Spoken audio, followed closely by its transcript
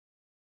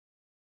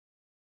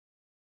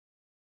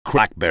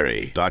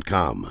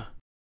crackberry.com.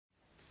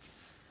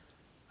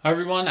 Hi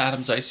everyone,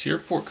 Adam Zeiss here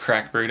for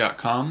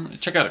crackberry.com.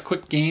 Check out a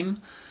quick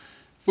game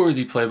for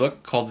the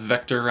playbook called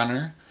Vecotor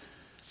Runner.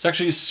 It's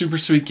actually a super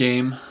sweet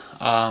game.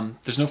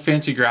 There's no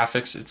fancy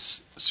graphics.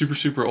 It's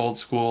super old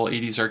school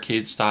 80s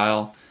arcade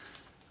style,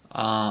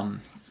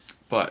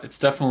 but it's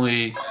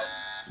definitely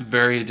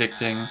very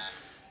addicting.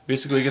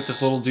 Basically you get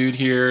this little dude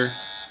here,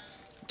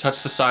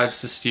 touch the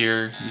sides to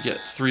steer. You get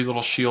 3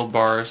 little shield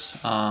bars,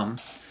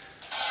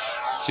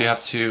 so you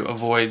have to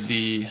avoid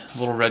the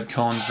little red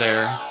cones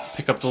there.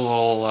 Pick up the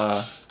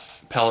little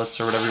pellets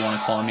or whatever you want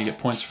to call them. You get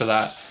points for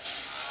that.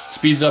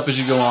 Speeds up as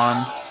you go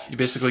on. You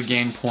basically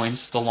gain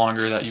points the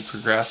longer that you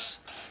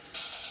progress.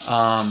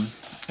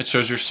 It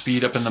shows your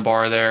speed up in the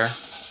bar there,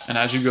 and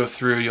as you go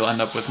through you'll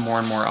end up with more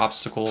and more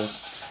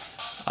obstacles.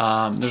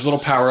 There's little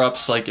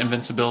power-ups like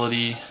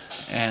invincibility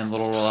and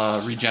little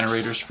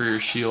regenerators for your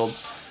shield.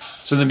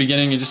 So in the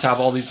beginning you just have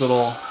all these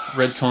little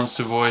red cones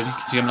to avoid. You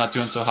can see I'm not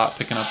doing so hot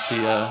picking up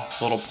the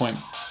little point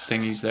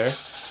thingies there.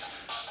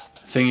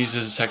 Thingies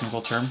is a technical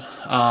term.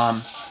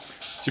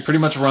 So you pretty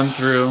much run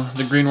through.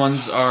 The green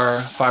ones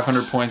are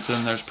 500 points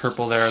and there's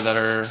purple there that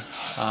are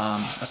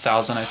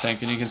 1,000 I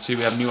think. And you can see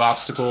we have new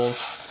obstacles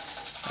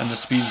and the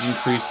speed's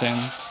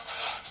increasing.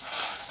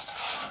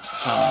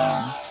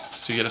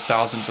 So you get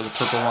 1,000 for the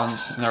purple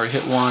ones. And then we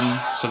hit one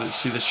so that you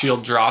see the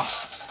shield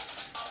drops.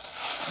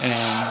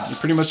 And you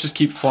pretty much just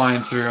keep flying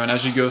through, and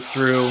as you go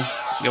through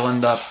you'll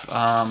end up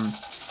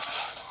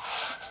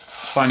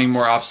finding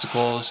more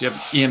obstacles. You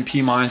have EMP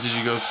mines as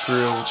you go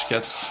through, which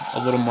gets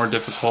a little more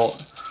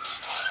difficult.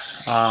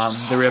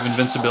 There we have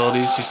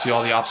invincibility, so you see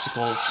all the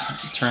obstacles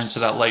turn to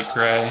that light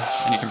gray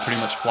and you can pretty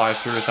much fly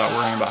through without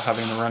worrying about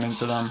having to run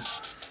into them,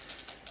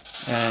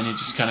 and you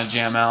just kind of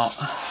jam out.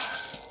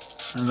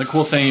 And the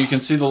cool thing, you can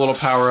see the little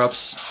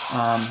power-ups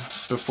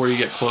before you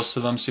get close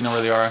to them, so you know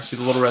where they are. See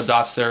the little red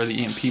dots there are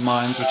the EMP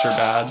mines, which are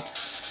bad.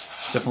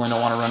 Definitely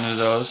don't want to run into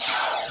those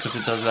because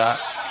it does that.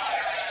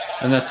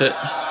 And that's it.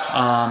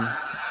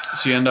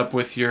 So you end up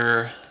with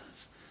your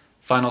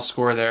final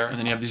score there, and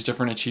then you have these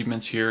different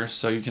achievements here.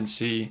 So you can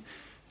see,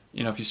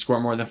 you know, if you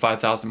score more than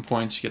 5,000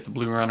 points, you get the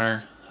blue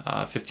runner,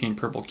 15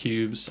 purple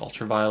cubes,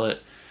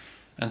 ultraviolet,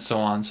 and so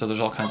on. So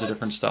there's all kinds of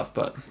different stuff,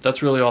 but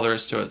that's really all there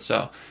is to it.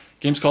 So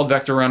game's called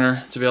Vecotor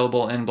Runner. It's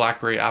available in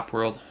BlackBerry App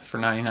World for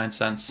 99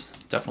 cents.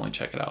 Definitely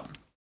check it out.